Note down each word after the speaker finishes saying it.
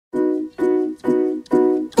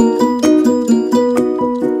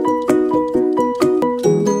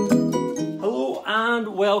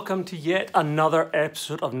welcome to yet another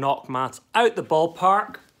episode of Knock Maths Out the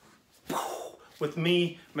Ballpark with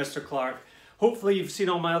me, Mr. Clark. Hopefully you've seen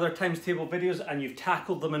all my other times table videos and you've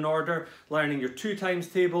tackled them in order, learning your 2 times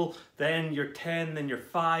table, then your 10, then your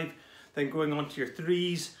 5, then going on to your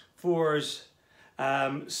 3s, 4s,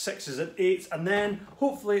 6s and 8s, and then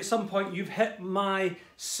hopefully at some point you've hit my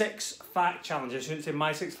 6 fact challenge. I shouldn't say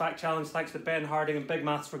my 6 fact challenge, thanks to Ben Harding and Big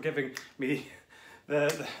Maths for giving me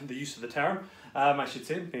the use of the term. I should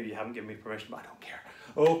say, maybe you haven't given me permission, but I don't care.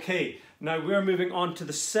 Okay, now we're moving on to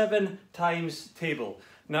the 7 times table.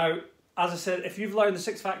 Now, as I said, if you've learned the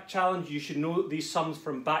 6 fact challenge, you should know these sums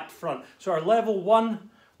from back to front. So our level 1,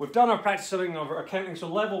 we've done our practice suming of our accounting, so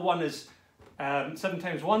level 1 is 7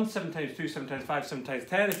 times 1, 7 times 2, 7 times 5, 7 times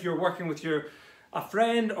 10. If you're working with a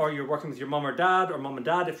friend, or you're working with your mum or dad, or mum and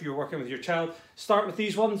dad, if you're working with your child, start with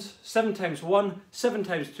these ones: 7 times 1, 7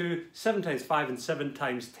 times 2, 7 times 5, and 7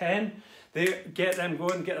 times 10. Get them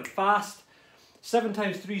going, get them fast. 7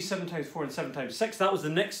 times 3, 7 times 4, and 7 times 6. That was the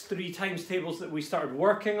next 3 times tables that we started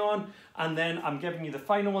working on. And then I'm giving you the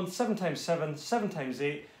final one: 7 times 7, 7 times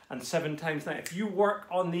 8, and 7 times 9. If you work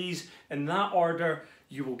on these in that order,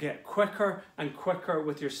 you will get quicker and quicker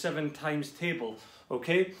with your 7 times table,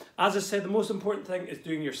 okay? As I said, the most important thing is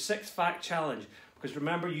doing your 6 fact challenge, because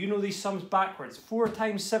remember, you know these sums backwards. 4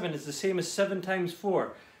 times 7 is the same as 7 times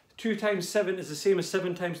 4. 2 times 7 is the same as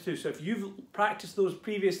 7 times 2. So if you've practiced those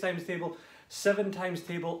previous times table, 7 times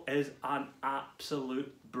table is an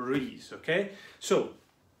absolute breeze, okay? So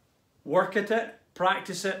work at it,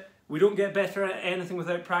 practice it. We don't get better at anything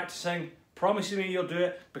without practicing. Promise me you'll do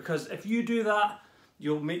it, because if you do that,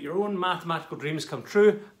 you'll make your own mathematical dreams come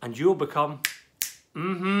true and you'll become,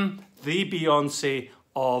 the Beyonce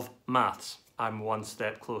of maths. I'm one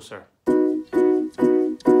step closer.